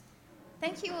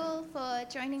Thank you all for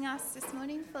joining us this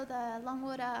morning for the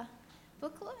Longwater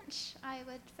book launch. I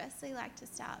would firstly like to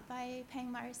start by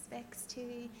paying my respects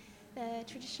to the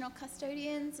traditional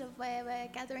custodians of where we're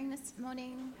gathering this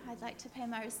morning. I'd like to pay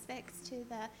my respects to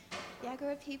the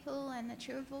Yagara people and the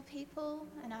Turrbal people,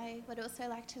 and I would also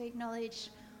like to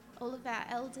acknowledge all of our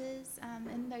elders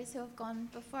and those who have gone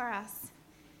before us.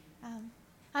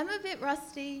 I'm a bit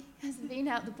rusty, I've been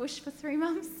out the bush for 3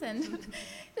 months, and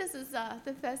this is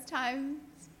the first time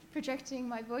projecting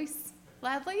my voice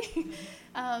loudly.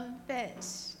 But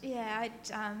yeah,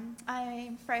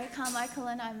 I'm Freya Carmichael,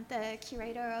 and I'm the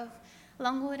curator of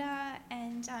Longwater,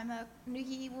 and I'm a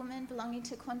Ngugi woman belonging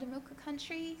to Quandamooka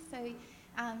country. So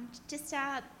just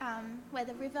out where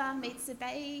the river meets the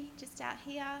bay, just out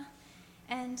here.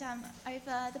 And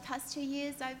over the past 2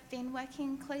 years, I've been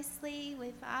working closely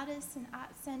with artists and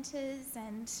art centres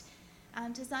and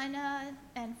designer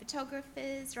and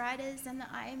photographers, writers, and the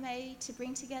IMA to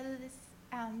bring together this,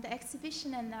 the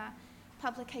exhibition and the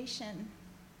publication.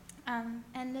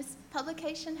 And this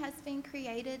publication has been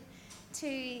created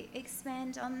to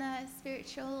expand on the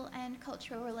spiritual and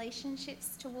cultural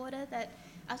relationships to water that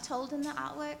are told in the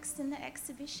artworks in the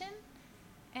exhibition.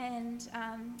 And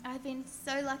I've been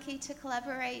so lucky to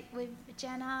collaborate with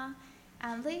Jenna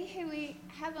Lee, who we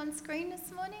have on screen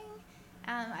this morning.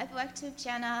 I've worked with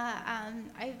Jenna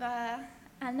over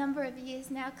a number of years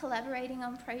now, collaborating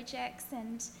on projects,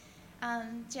 and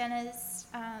Jenna's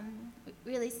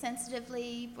really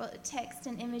sensitively brought text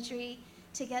and imagery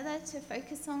together to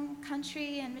focus on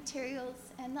country and materials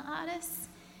and the artists.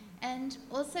 And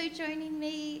also joining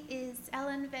me is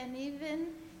Ellen Van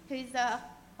Even, who's a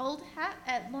old hat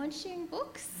at launching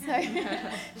books, so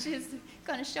she's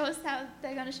going to show us how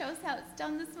it's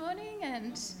done this morning,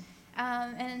 and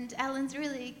Alan's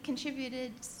really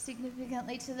contributed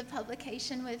significantly to the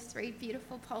publication with 3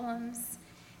 beautiful poems.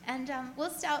 And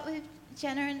we'll start with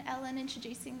Jenna and Ellen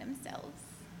introducing themselves.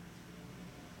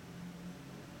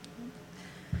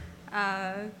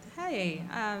 Hey,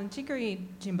 Jiggery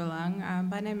Jimbalang.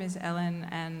 My name is Ellen,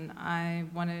 and I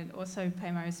want to also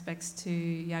pay my respects to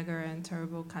Yagara and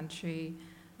Turrbal country.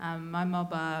 My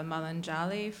mob are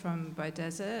Malanjali from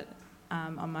Beaudesert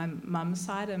on my mum's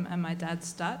side, and my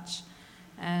dad's Dutch.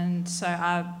 And so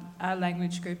our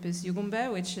language group is Yugambeh,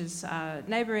 which is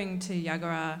neighbouring to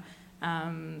Yagara,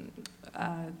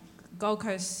 Gold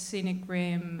Coast Scenic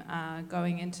Rim,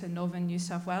 going into northern New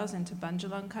South Wales, into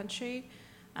Bundjalung country.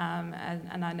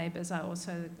 And our neighbours are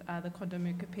also the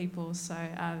Quandamooka people, so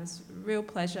it's a real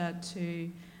pleasure to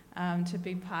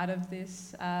be part of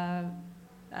this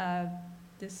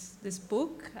this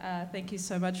book. Thank you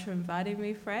so much for inviting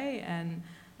me, Frey. And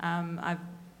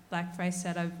like Frey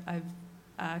said,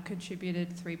 I've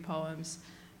contributed 3 poems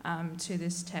to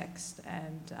this text,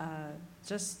 and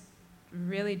just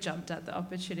really jumped at the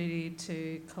opportunity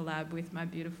to collab with my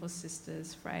beautiful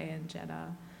sisters, Frey and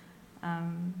Jenna.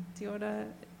 Do you want to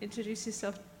introduce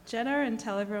yourself, Jenna, and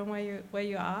tell everyone where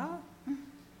you are?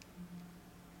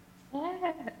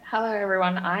 Yeah. Hello,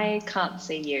 everyone. I can't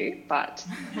see you, but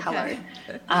hello.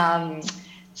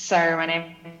 So my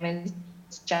name is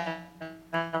Jenna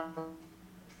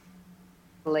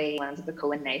Lee, Lands of the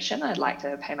Kulin Nation. I'd like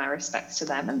to pay my respects to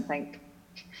them and thank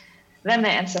them,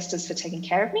 their ancestors, for taking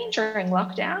care of me during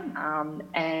lockdown.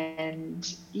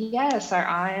 And yeah, so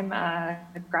I'm a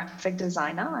graphic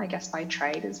designer, I guess by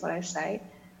trade is what I say.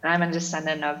 And I'm a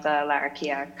descendant of the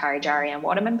Larrakia, Karijari and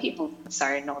Waterman people,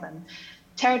 so Northern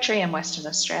Territory and Western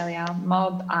Australia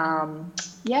mob.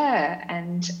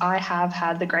 And I have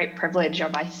had the great privilege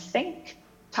of, I think,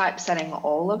 typesetting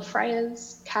all of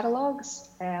Freya's catalogues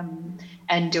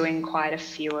and doing quite a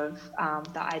few of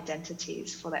the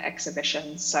identities for the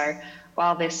exhibition. So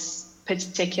while this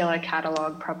particular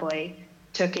catalogue probably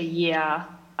took a year,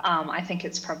 I think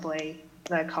it's probably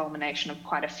the culmination of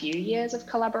quite a few years of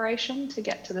collaboration to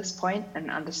get to this point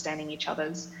and understanding each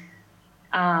other's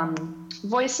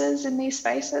voices in these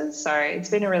spaces. So it's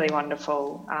been a really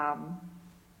wonderful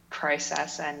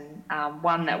process, and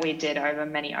one that we did over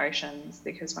many oceans,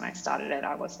 because when I started it,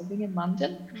 I was living in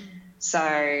London. So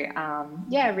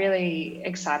really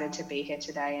excited to be here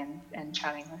today and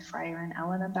chatting with Freya and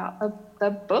Ellen about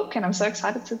the book, and I'm so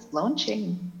excited it's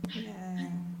launching. Yeah,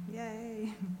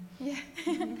 yay. Yeah.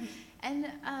 And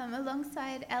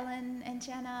alongside Ellen and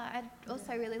Jenna, I'd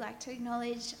also really like to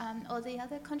acknowledge all the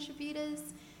other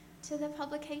contributors to the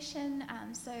publication.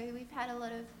 So we've had a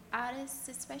lot of artists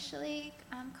especially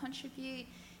contribute,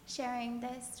 sharing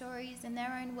their stories in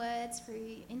their own words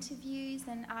through interviews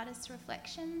and artist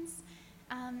reflections.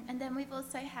 And then we've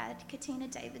also had Katina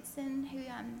Davidson, who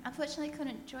unfortunately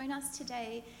couldn't join us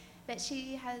today, but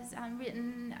she has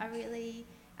written a really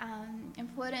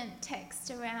important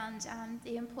text around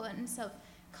the importance of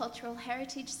cultural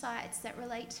heritage sites that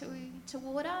relate to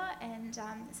water, and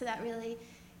so that really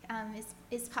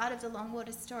is part of the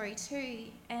Longwater story too.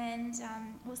 And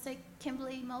also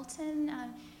Kimberly Moulton,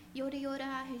 Yorta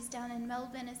Yorta, who's down in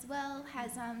Melbourne as well,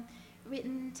 has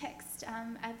written text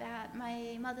about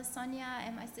my mother Sonia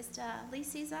and my sister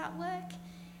Lucy's artwork.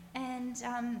 And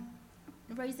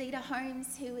Rosita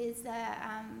Holmes, who is the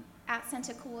Art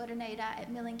Centre coordinator at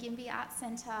Milingimbi Art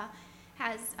Centre,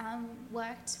 has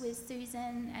worked with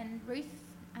Susan and Ruth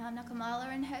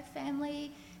Nakamala and her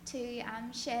family to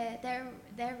share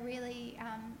their really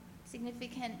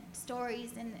significant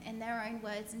stories in their own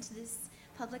words into this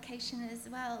publication as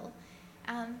well.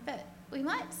 But we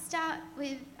might start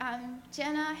with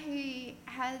Jenna, who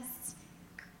has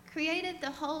created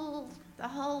the whole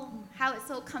how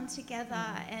it's all come together,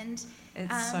 and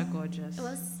It's so gorgeous.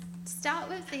 we'll start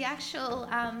with the actual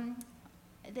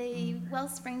the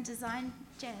wellspring design,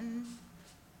 Jen.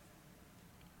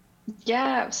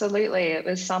 Yeah, absolutely. It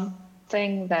was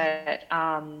something that,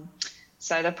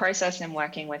 so the process in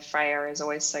working with Freya is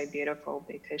always so beautiful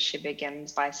because she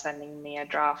begins by sending me a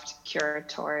draft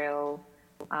curatorial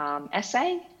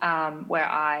essay where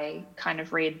I kind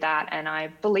of read that, and I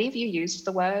believe you used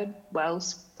the word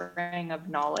wellspring of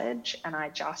knowledge, and I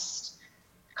just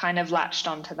kind of latched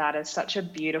onto that as such a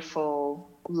beautiful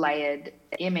layered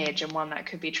image, and one that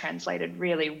could be translated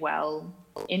really well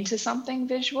into something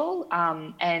visual.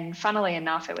 And funnily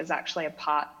enough, it was actually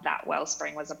that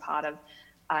wellspring was a part of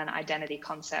an identity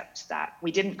concept that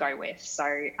we didn't go with.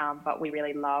 So, but we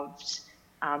really loved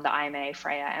the IMA,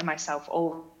 Freya, and myself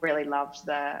all really loved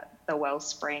the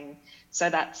wellspring. So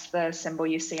that's the symbol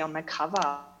you see on the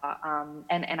cover.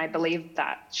 And I believe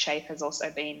that shape has also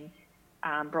been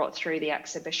brought through the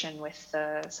exhibition with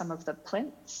some of the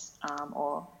plinths,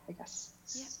 or I guess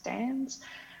stands.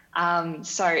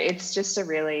 So it's just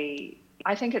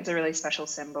I think it's a really special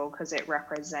symbol because it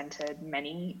represented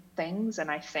many things.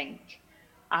 And I think,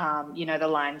 the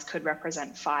lines could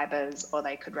represent fibers, or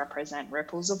they could represent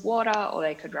ripples of water, or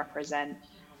they could represent,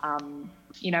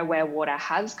 where water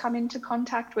has come into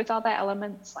contact with other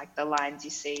elements, like the lines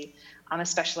you see,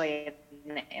 especially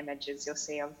in the images you'll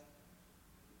see of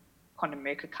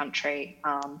Quandamooka country,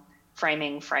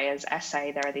 framing Freya's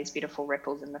essay. There are these beautiful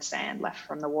ripples in the sand left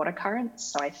from the water currents.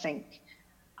 So I think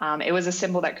it was a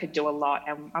symbol that could do a lot,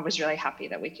 and I was really happy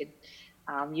that we could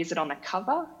use it on the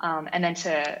cover, and then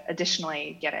to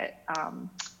additionally get it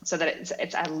so that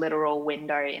it's a literal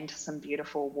window into some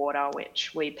beautiful water,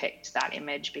 which we picked that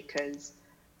image because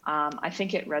I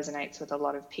think it resonates with a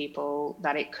lot of people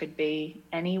that it could be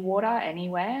any water,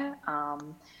 anywhere,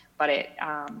 but it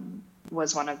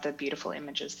was one of the beautiful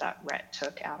images that Rhett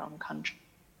took out on country,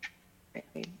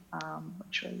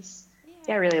 which was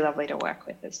really lovely to work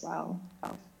with as well.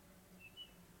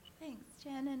 Thanks,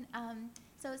 Jen. And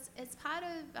so as part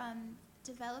of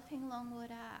developing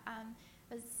Longwater, I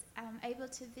was able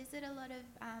to visit a lot of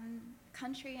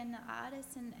country and the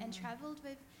artists and travelled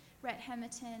with Rhett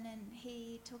Hamilton, and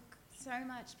he took so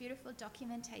much beautiful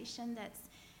documentation that's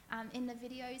in the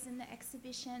videos in the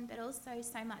exhibition, but also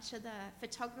so much of the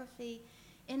photography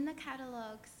in the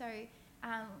catalogue. So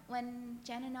when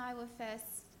Jen and I were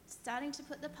first starting to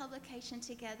put the publication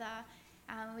together,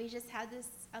 we just had this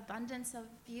abundance of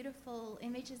beautiful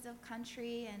images of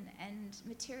country and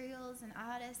materials and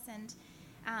artists, and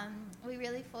we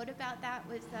really thought about that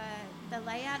with the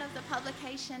layout of the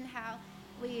publication, how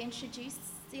we introduced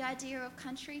the idea of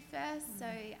country first. So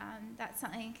that's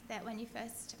something that when you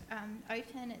first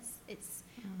open, it's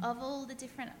of all the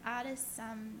different artists,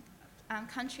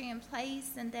 country and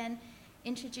place, and then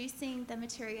introducing the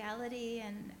materiality.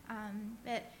 And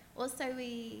but also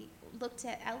we looked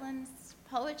at Ellen's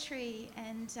poetry,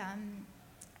 and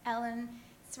Ellen,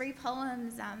 3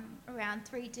 poems around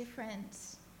 3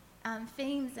 different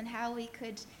themes, and how we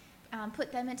could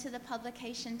put them into the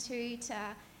publication too, to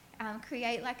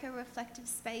create like a reflective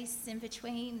space in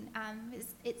between.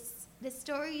 It's the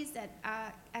stories that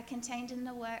are contained in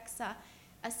the works are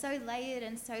so layered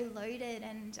and so loaded,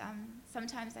 and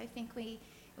sometimes I think we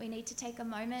need to take a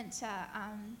moment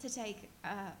to take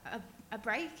a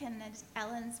break, and as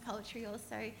Ellen's poetry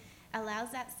also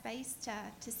allows that space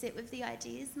to sit with the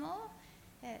ideas more.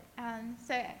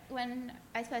 So when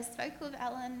I first spoke with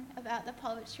Ellen about the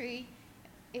poetry,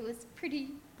 it was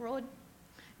pretty broad.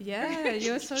 Yeah,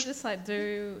 you were sort of just like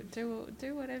do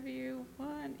whatever you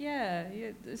want. Yeah,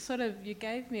 you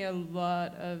gave me a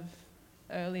lot of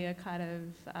earlier kind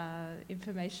of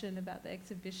information about the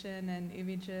exhibition and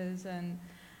images, and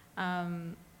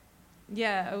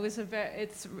yeah, it was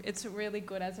it's really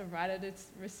good as a writer to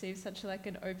receive such like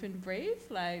an open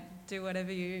brief, like do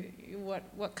whatever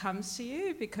what comes to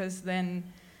you, because then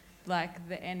like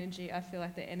the energy, I feel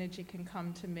like the energy can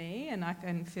come to me and I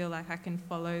can feel like I can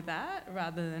follow that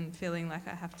rather than feeling like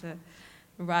I have to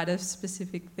write a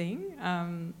specific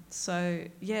thing. So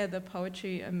yeah, the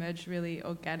poetry emerged really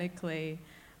organically,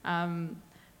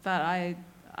 but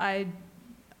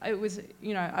it was,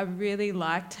 I really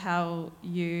liked how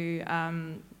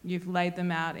you've laid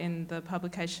them out in the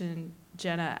publication,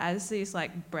 Jenna, as these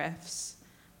like breaths,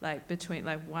 like between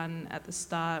like one at the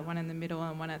start, one in the middle,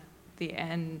 and one at the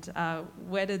end.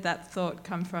 Where did that thought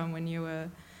come from when you were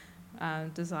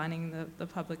designing the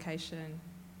publication?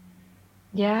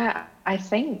 Yeah, I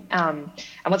think, and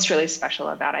what's really special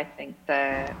about, I think,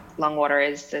 the Longwater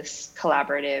is this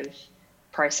collaborative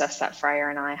process that Freya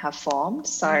and I have formed.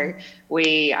 So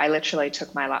I literally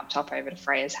took my laptop over to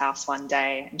Freya's house one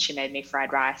day and she made me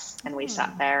fried rice and we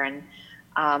sat there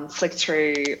and flicked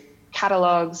through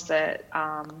catalogs that,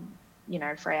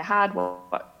 Freya had,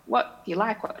 what you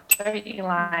like, what don't you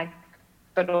like,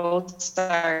 but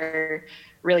also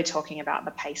really talking about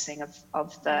the pacing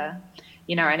of the,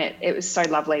 and it was so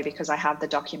lovely because I have the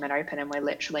document open and we're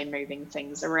literally moving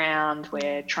things around,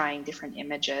 we're trying different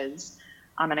images.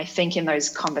 And I think in those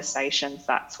conversations,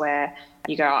 that's where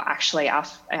you go, actually,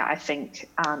 I think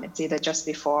it's either just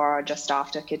before or just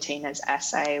after Katina's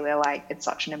essay, we're like, it's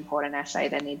such an important essay,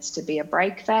 there needs to be a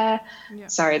break there. Yeah.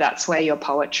 So that's where your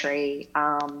poetry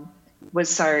was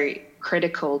so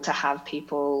critical, to have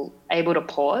people able to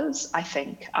pause, I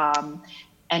think,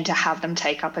 and to have them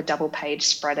take up a double page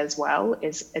spread as well,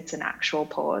 it's an actual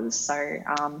pause. So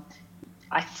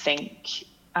I think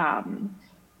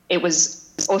it was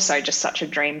also just such a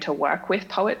dream to work with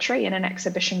poetry in an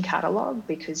exhibition catalogue,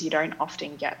 because you don't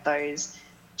often get those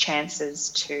chances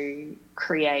to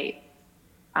create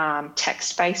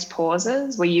text-based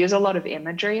pauses. We use a lot of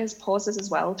imagery as pauses as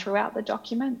well throughout the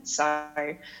document.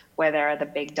 So where there are the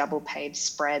big double page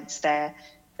spreads, they're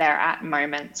at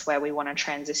moments where we want to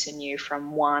transition you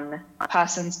from one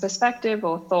person's perspective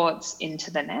or thoughts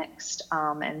into the next.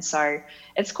 And so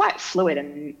it's quite fluid,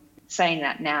 and saying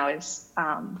that now is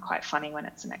quite funny when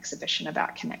it's an exhibition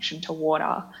about connection to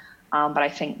water. But I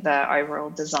think the overall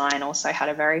design also had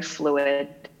a very fluid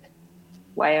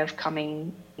way of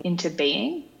coming into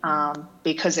being,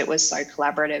 because it was so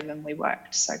collaborative and we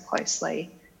worked so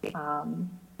closely.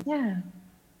 Yeah.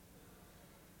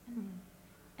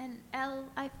 And Elle,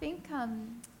 I think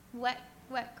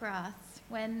wet grass,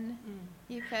 when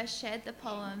you first shared the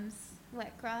poems,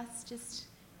 wet grass just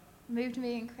moved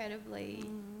me incredibly.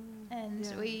 And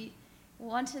we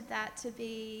wanted that to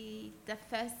be the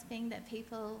first thing that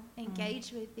people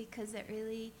engage with, because it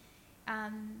really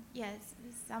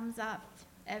sums up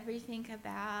everything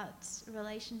about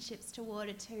relationships to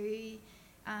water too,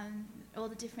 all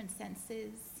the different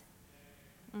senses.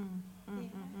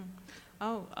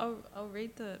 I'll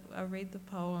read the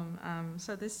poem.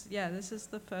 So this is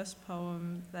the first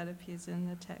poem that appears in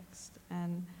the text,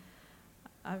 and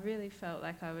I really felt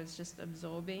like I was just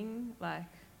absorbing like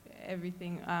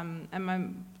everything.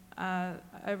 And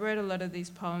I wrote a lot of these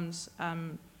poems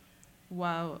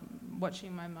while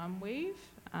watching my mum weave,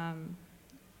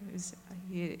 who's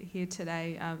here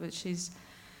today, but she's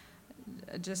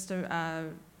just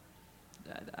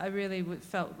I really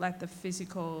felt like the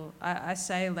physical. I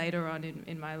say later on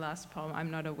in my last poem, I'm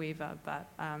not a weaver, but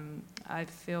I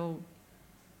feel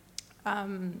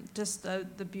just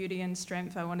the beauty and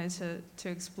strength I wanted to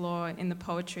explore in the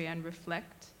poetry and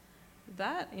reflect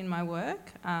that in my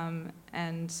work,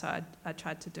 and so I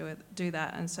tried to do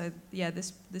that. And so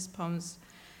this poem's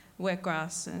Wet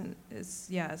Grass, and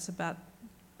it's about,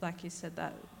 like you said,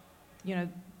 that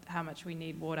how much we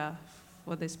need water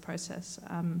for this process,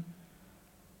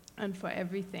 and for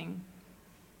everything.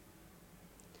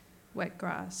 Wet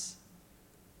grass.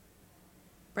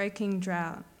 Breaking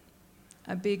drought.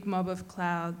 A big mob of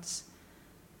clouds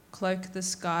cloak the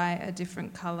sky a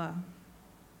different colour.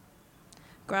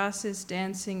 Grass is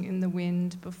dancing in the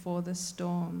wind before the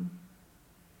storm.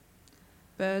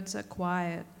 Birds are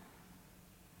quiet.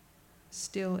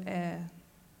 Still air.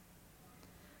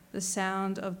 The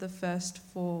sound of the first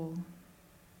fall.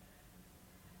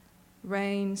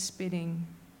 Rain spitting.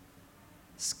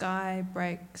 Sky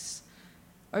breaks.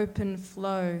 Open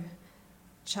flow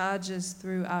charges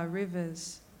through our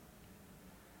rivers.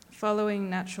 Following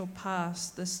natural paths,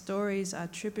 the stories are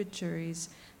tributaries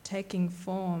taking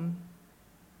form.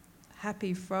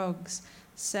 Happy frogs,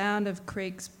 sound of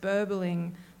creeks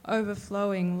burbling,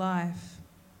 overflowing life.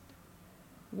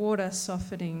 Water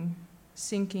softening,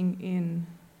 sinking in.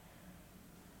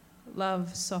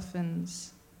 love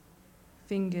softens,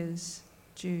 fingers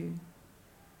dew.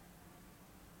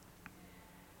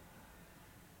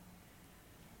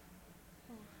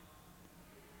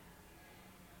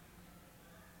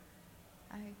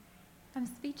 I'm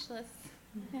speechless.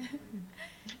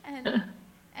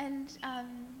 and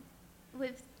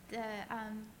with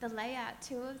the layout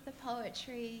too of the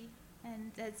poetry,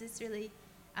 and there's this really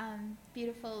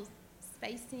beautiful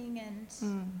spacing and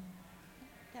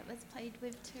that was played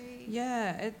with too.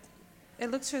 Yeah,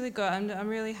 it looks really good. I'm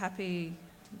really happy.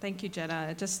 Thank you, Jenna.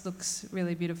 It just looks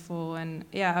really beautiful. And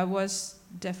yeah, I was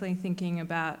definitely thinking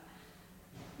about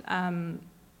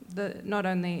not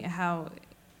only how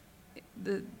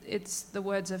the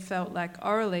words are felt like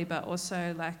orally, but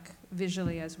also like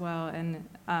visually as well. And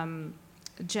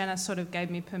Jenna sort of gave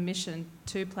me permission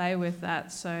to play with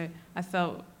that, so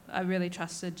I really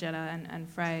trusted Jenna and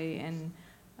Frey, and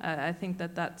I think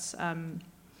that's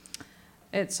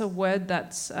it's a word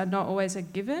that's not always a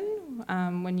given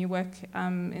when you work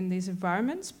in these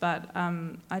environments, but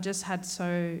I just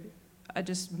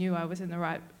knew I was in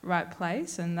the right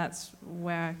place, and that's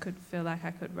where I could feel like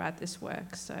I could write this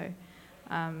work. So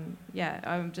yeah,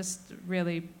 I'm just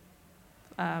really,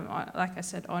 like I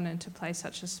said, honoured to play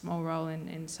such a small role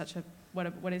in such a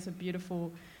what is a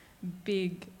beautiful,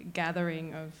 big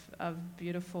gathering of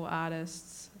beautiful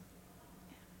artists.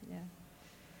 Yeah.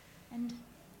 And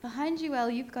behind you, Elle,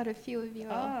 you've got a few of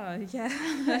your... Oh, yeah.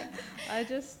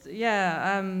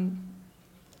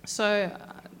 So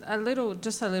a little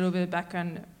bit of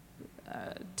background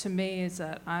to me is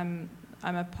that I'm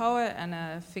a poet and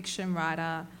a fiction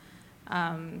writer,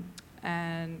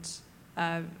 and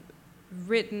I've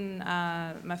written,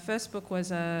 my first book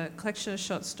was a collection of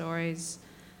short stories,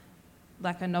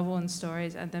 like a novel and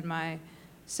stories, and then my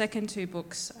second two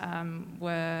books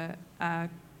were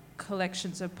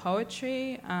collections of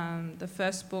poetry. The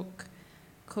first book,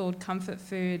 called Comfort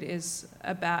Food, is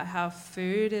about how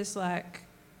food is like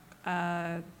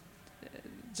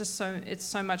it's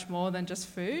so much more than just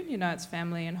food. You know, it's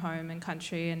family and home and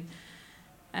country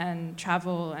and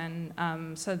travel,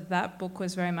 and so that book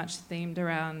was very much themed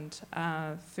around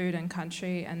food and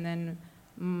country. And then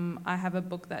I have a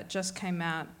book that just came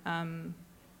out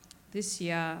this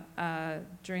year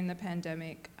during the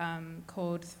pandemic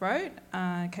called Throat.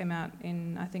 Came out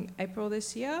in, I think, April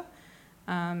this year.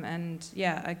 And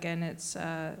yeah, again, it's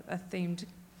a themed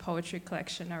poetry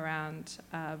collection around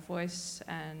voice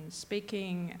and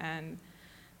speaking and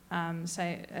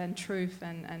truth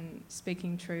and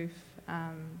speaking truth.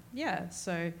 Yeah,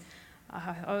 so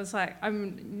I was like,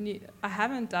 I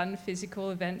haven't done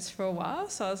physical events for a while,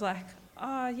 so I was like,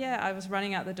 oh yeah, I was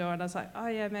running out the door and I was like, oh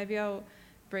yeah, maybe I'll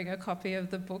bring a copy of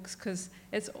the books, because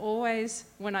it's always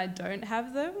when I don't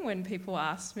have them when people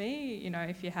ask me, you know,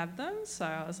 if you have them. So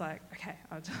I was like, okay,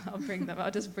 I'll bring them.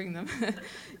 I'll just bring them.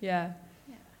 Yeah.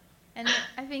 And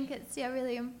I think it's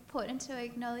really important to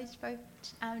acknowledge both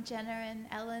Jenna and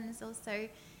Ellen's also,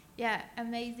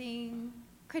 amazing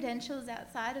credentials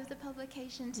outside of the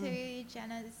publication too.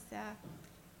 Jenna's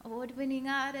award-winning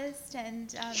artist,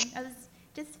 and I was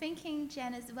just thinking,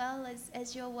 Jen, as well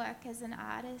as your work as an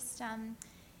artist,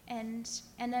 and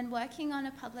then working on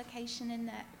a publication in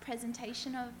the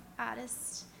presentation of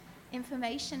artist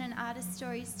information and artist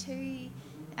stories too.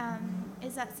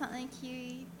 Is that something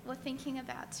you were thinking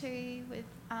about too, with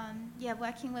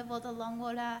working with all the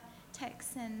Longwater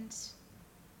texts? And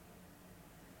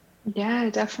yeah,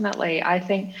 definitely. I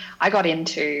think I got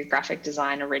into graphic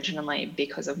design originally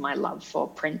because of my love for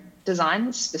print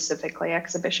design, specifically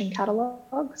exhibition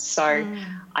catalogues. So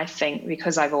I think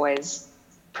because I've always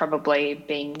probably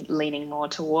been leaning more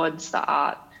towards the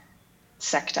art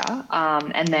sector,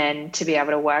 and then to be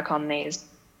able to work on these.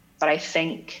 But I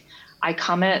think I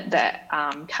come at the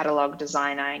catalogue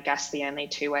design, I guess, the only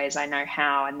two ways I know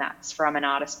how, and that's from an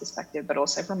artist perspective, but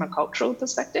also from a cultural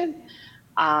perspective.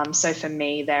 So for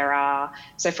me,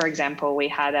 for example, we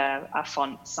had a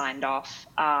font signed off,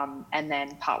 and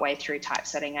then partway through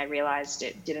typesetting, I realized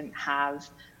it didn't have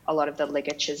a lot of the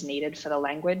ligatures needed for the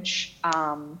language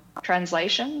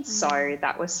translation. So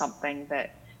that was something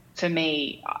that for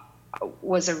me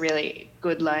was a really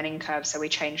good learning curve. So we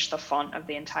changed the font of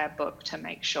the entire book to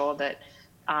make sure that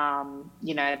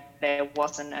there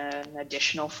wasn't an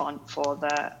additional font for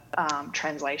the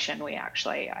translation.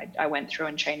 I went through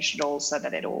and changed it all so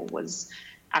that it all was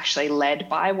actually led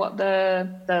by what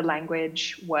the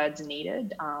language words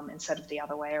needed, instead of the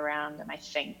other way around. And I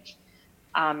think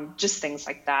just things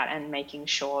like that, and making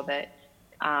sure that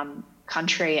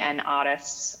country and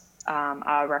artists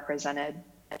are represented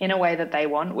in a way that they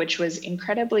want, which was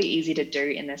incredibly easy to do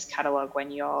in this catalogue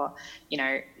when you're,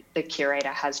 the curator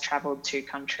has travelled to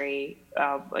country,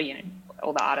 or the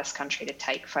artist country to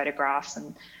take photographs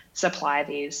and supply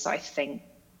these. So I think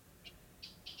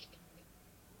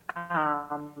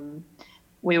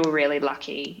we were really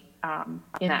lucky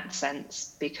in that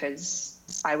sense, because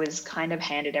I was kind of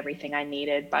handed everything I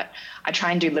needed, but I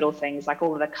try and do little things like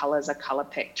all of the colours are colour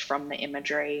picked from the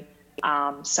imagery,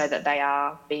 so that they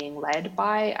are being led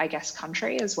by, I guess,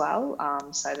 country as well.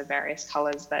 So the various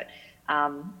colours that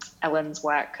Ellen's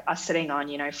work are sitting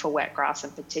on, for wet grass in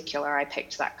particular, I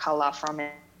picked that colour from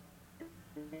an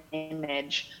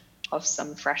image of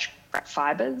some fresh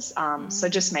fibres. So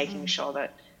just making sure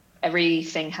that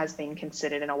everything has been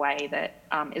considered in a way that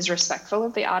is respectful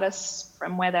of the artists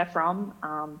from where they're from.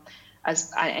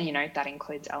 That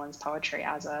includes Ellen's poetry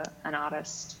as an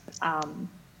artist. And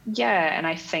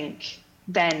I think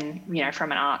then,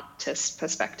 from an artist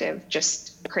perspective,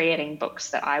 just creating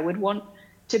books that I would want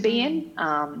to be in,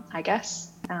 I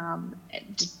guess,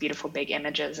 just beautiful big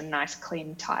images and nice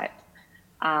clean type,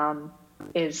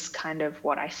 is kind of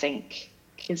what I think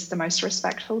is the most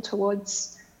respectful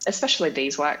towards, especially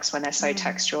these works when they're so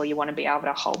textual. You want to be able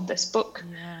to hold this book,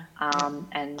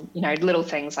 and little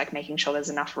things like making sure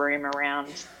there's enough room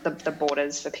around the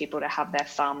borders for people to have their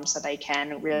thumb so they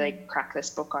can really crack this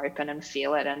book open and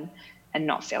feel it, and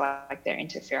not feel like they're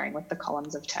interfering with the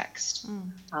columns of text.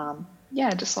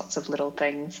 Just lots of little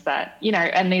things that,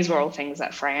 and these were all things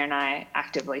that Freya and I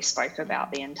actively spoke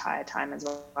about the entire time as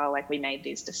well. Like, we made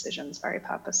these decisions very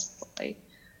purposefully.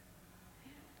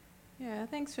 Yeah,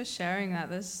 thanks for sharing that.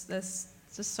 There's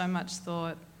just so much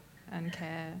thought and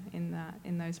care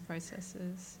in those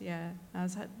processes. Yeah, I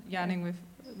was yarning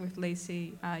with Lisa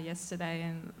yesterday,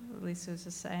 and Lisa was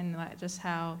just saying just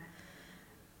how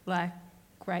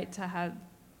great to have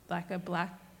a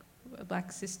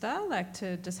black sister,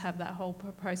 to just have that whole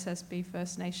process be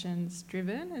First Nations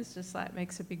driven is just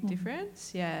makes a big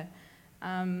difference. Yeah,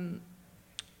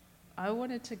 I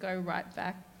wanted to go right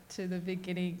back to the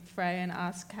beginning, Freya, and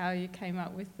ask how you came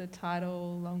up with the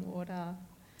title Longwater.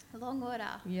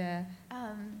 Longwater. Yeah.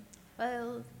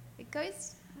 Well, it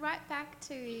goes right back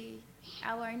to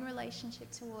our own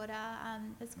relationship to water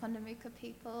as Kondamuka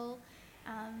people,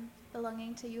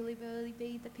 belonging to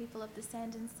Yuli-Burley, the people of the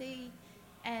Sand and Sea.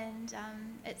 And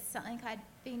it's something I'd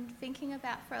been thinking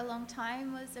about for a long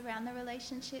time, was around the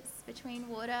relationships between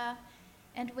water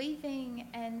and weaving.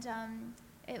 And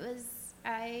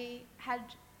I had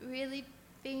really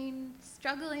been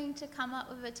struggling to come up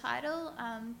with a title.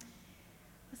 I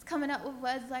was coming up with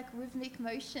words like rhythmic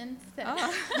motions that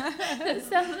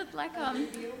sounded like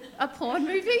a porn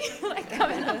movie,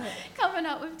 coming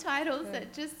up with titles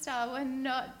that just were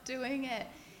not doing it.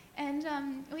 And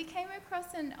we came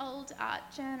across an old art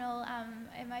journal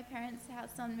at my parents'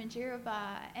 house on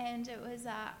Manduraba, and it was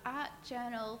an art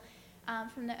journal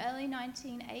from the early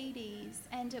 1980s,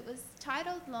 and it was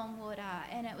titled Longwater,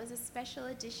 and it was a special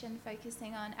edition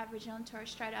focusing on Aboriginal and Torres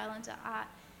Strait Islander art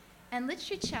and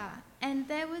literature. And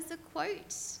there was a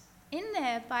quote in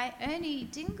there by Ernie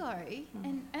Dingo,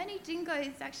 and Ernie Dingo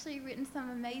has actually written some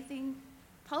amazing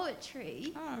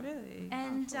poetry. Oh, really?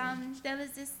 And there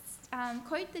was this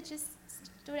quote that just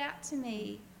stood out to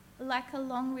me: like a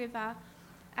long river,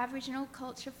 Aboriginal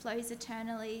culture flows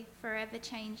eternally, forever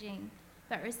changing,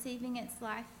 but receiving its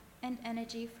life and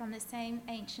energy from the same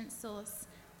ancient source.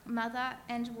 Mother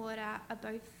and water are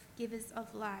both givers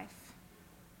of life.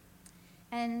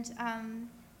 And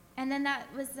then that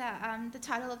was the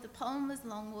title of the poem was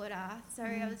Longwater. So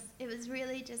it was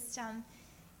really just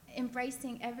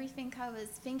embracing everything I was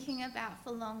thinking about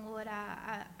for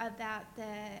Longwater, about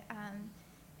the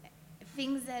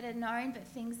things that are known but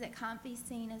things that can't be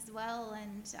seen as well,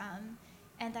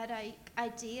 and that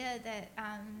idea that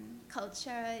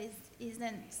culture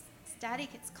isn't static,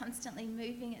 it's constantly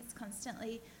moving, it's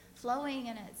constantly flowing,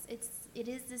 and it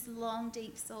is this long,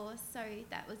 deep source. So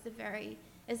that was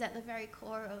is at the very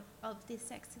core of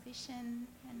this exhibition,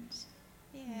 and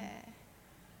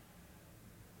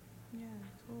Yeah,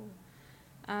 cool.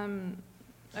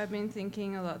 I've been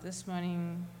thinking a lot this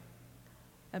morning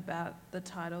about the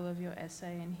title of your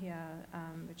essay in here,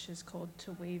 which is called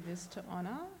To Weave is to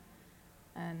Honour.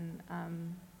 And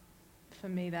for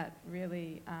me, that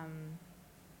really,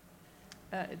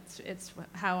 it's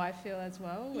how I feel as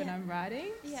well when I'm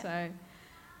writing. Yeah. So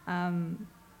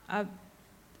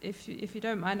if you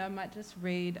don't mind, I might just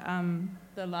read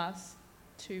the last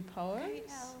two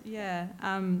poems. Yeah.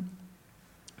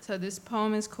 So this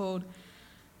poem is called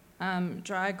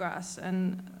Dry Grass,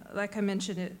 and like I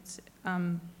mentioned,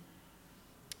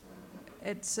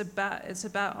 it's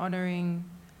about honouring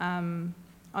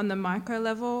on the micro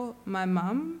level, my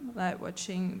mum, like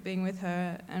being with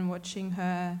her and watching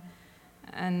her,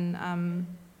 and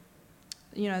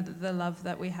the love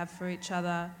that we have for each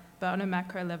other. But on a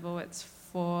macro level, it's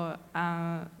for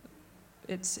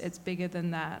it's bigger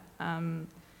than that.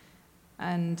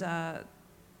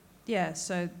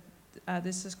 So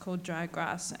this is called Dry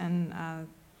Grass, and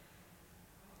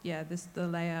the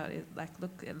layout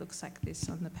it looks like this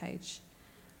on the page.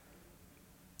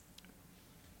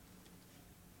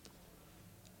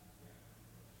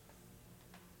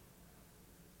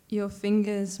 Your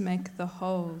fingers make the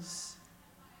holes,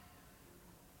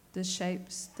 the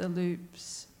shapes, the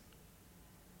loops.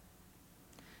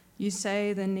 You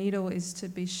say the needle is to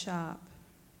be sharp.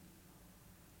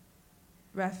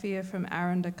 Raffia from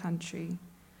Aranda country.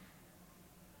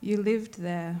 You lived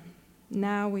there.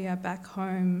 Now we are back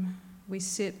home. We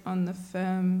sit on the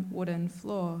firm wooden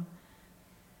floor.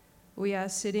 We are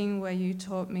sitting where you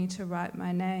taught me to write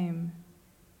my name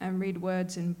and read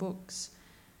words in books.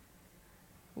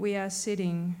 We are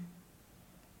sitting.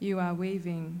 You are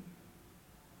weaving.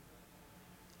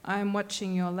 I am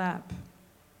watching your lap.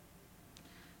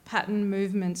 Pattern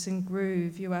movements and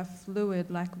groove. You are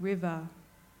fluid like river.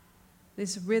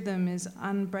 This rhythm is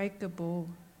unbreakable,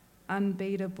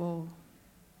 unbeatable.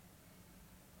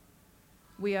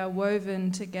 We are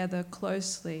woven together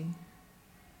closely.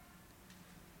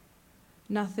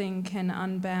 Nothing can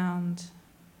unbound,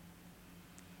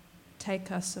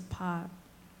 take us apart.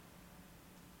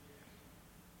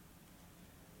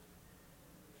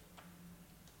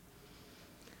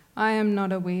 I am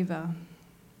not a weaver.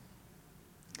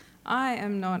 I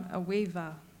am not a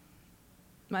weaver.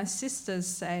 My sisters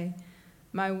say,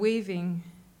 my weaving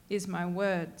is my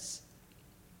words.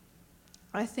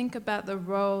 I think about the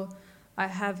role I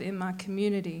have in my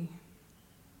community,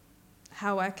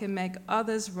 how I can make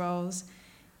others' roles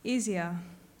easier.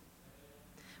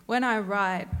 When I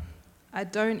write, I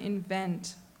don't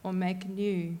invent or make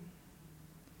new.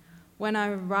 When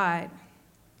I write,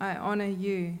 I honor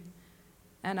you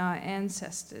and our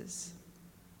ancestors.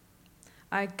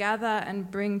 I gather and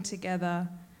bring together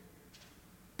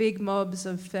big mobs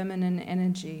of feminine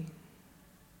energy.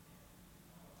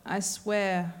 I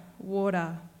swear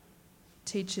water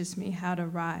teaches me how to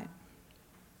write.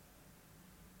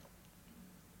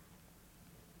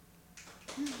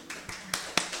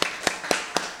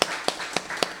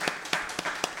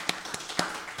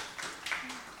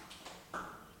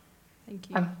 Thank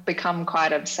you. I've become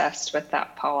quite obsessed with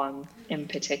that poem in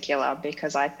particular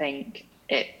because I think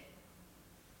it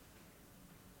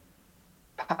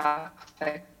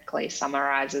perfectly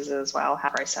summarizes as well how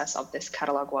the process of this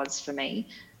catalogue was for me.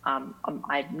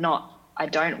 I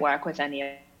don't work with any of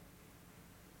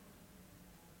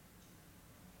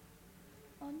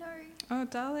Oh no. Oh,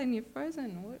 darling, you're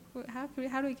frozen. How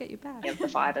do we get you back? the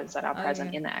fibers that are present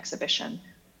Okay. in the exhibition.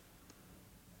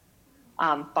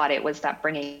 But it was that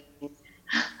bringing.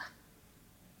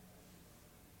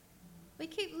 We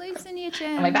keep losing you,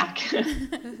 Jen. Am I back?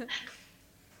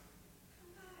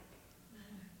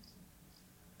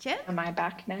 Jen? Am I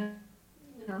back now?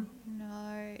 No.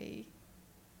 No.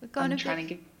 We're going I'm a trying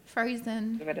bit to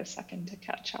frozen. give it a second to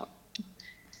catch up.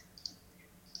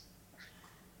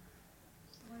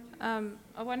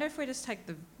 I wonder if we just take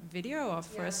the video off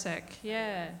for a sec.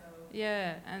 Yeah,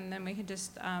 and then we can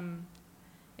just,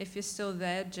 if you're still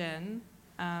there, Jen.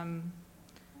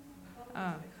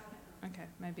 Okay,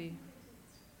 maybe.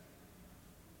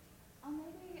 Oh,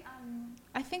 maybe,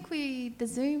 I think the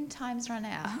Zoom time's run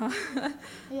out.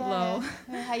 Lol.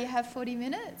 How you have 40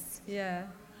 minutes? Yeah.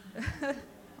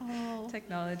 Oh,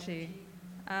 Technology.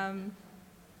 maybe.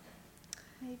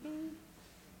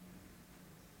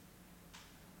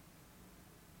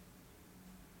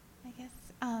 I guess,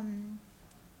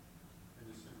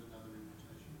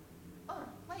 Oh,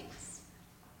 wait.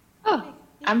 Oh,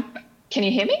 can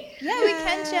you hear me? Yeah, we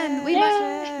can, Jen. We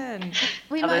Jen.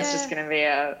 we Oh, might. there's just going to be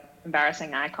a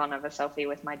embarrassing icon of a selfie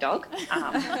with my dog.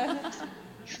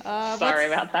 Sorry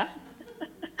about that.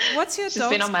 What's your She's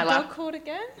been on my dog lap. called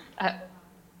again?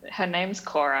 Her name's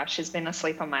Cora. She's been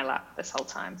asleep on my lap this whole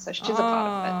time, so she's a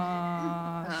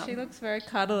part of it. She looks very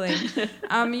cuddly.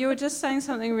 You were just saying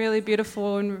something really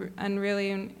beautiful and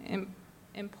really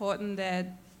important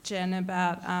there, Jen,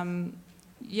 about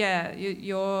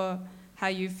how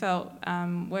you felt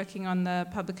working on the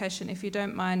publication. If you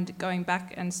don't mind going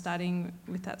back and starting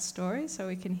with that story so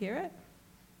we can hear it.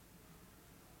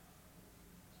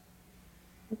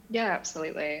 Yeah,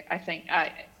 absolutely. I think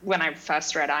when I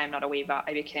first read I Am Not a Weaver,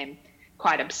 I became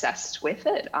quite obsessed with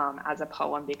it as a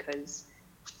poem because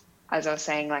as I was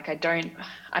saying, like I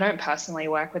don't personally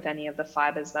work with any of the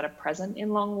fibers that are present in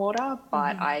Longwater,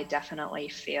 but I definitely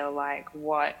feel like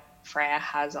what Freya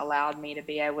has allowed me to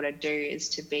be able to do is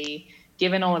to be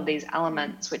given all of these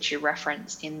elements which you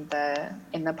reference in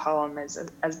the poem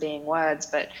as being words,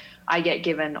 but I get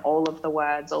given all of the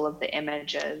words, all of the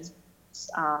images,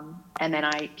 and then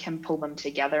I can pull them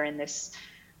together in this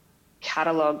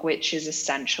catalogue, which is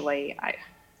essentially,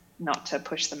 not to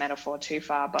push the metaphor too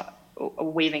far, but a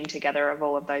weaving together of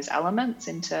all of those elements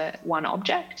into one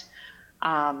object.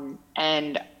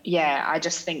 And yeah, I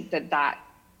just think that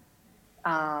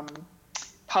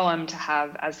poem to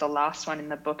have as the last one in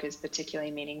the book is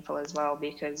particularly meaningful as well,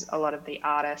 because a lot of the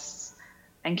artists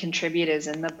and contributors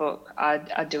in the book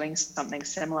are doing something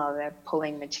similar. They're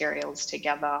pulling materials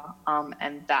together,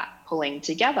 and that pulling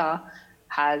together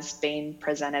has been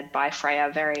presented by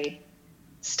Freya very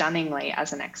stunningly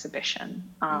as an exhibition.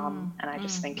 And I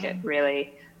just think it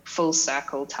really full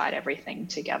circle tied everything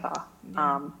together.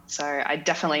 So I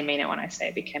definitely mean it when I say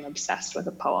I became obsessed with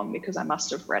a poem, because I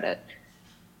must have read it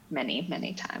many,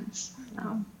 many times.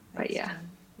 But yeah. Jen.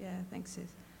 Yeah, thanks,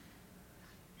 sis.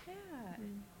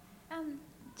 Yeah.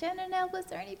 Jen and Elle, was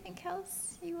there anything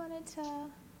else you wanted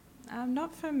to?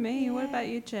 Not for me. What about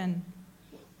you, Jen?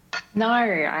 No,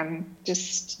 I'm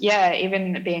just,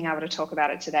 even being able to talk about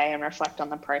it today and reflect on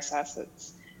the process,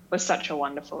 was such a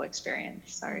wonderful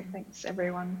experience. So thanks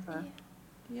everyone for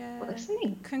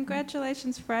listening.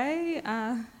 Congratulations, Frey.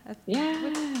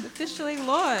 Officially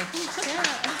launched.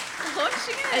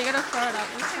 Launching it. Are you going to throw it up?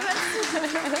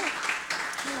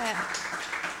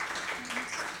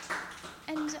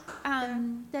 And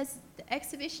there's the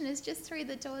exhibition is just through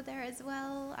the door there as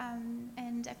well.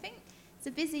 And I think it's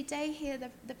a busy day here.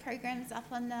 The program's up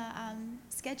on the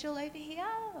schedule over here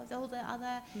with all the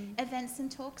other events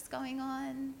and talks going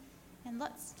on, and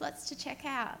lots to check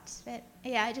out. But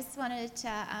yeah, I just wanted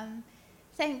to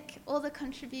thank all the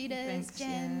contributors,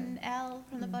 Jen, Elle,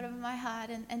 from the bottom of my heart,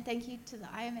 and thank you to the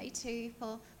IMA too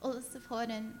for all the support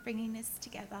and bringing this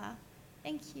together.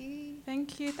 Thank you.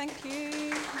 Thank you. Thank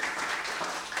you.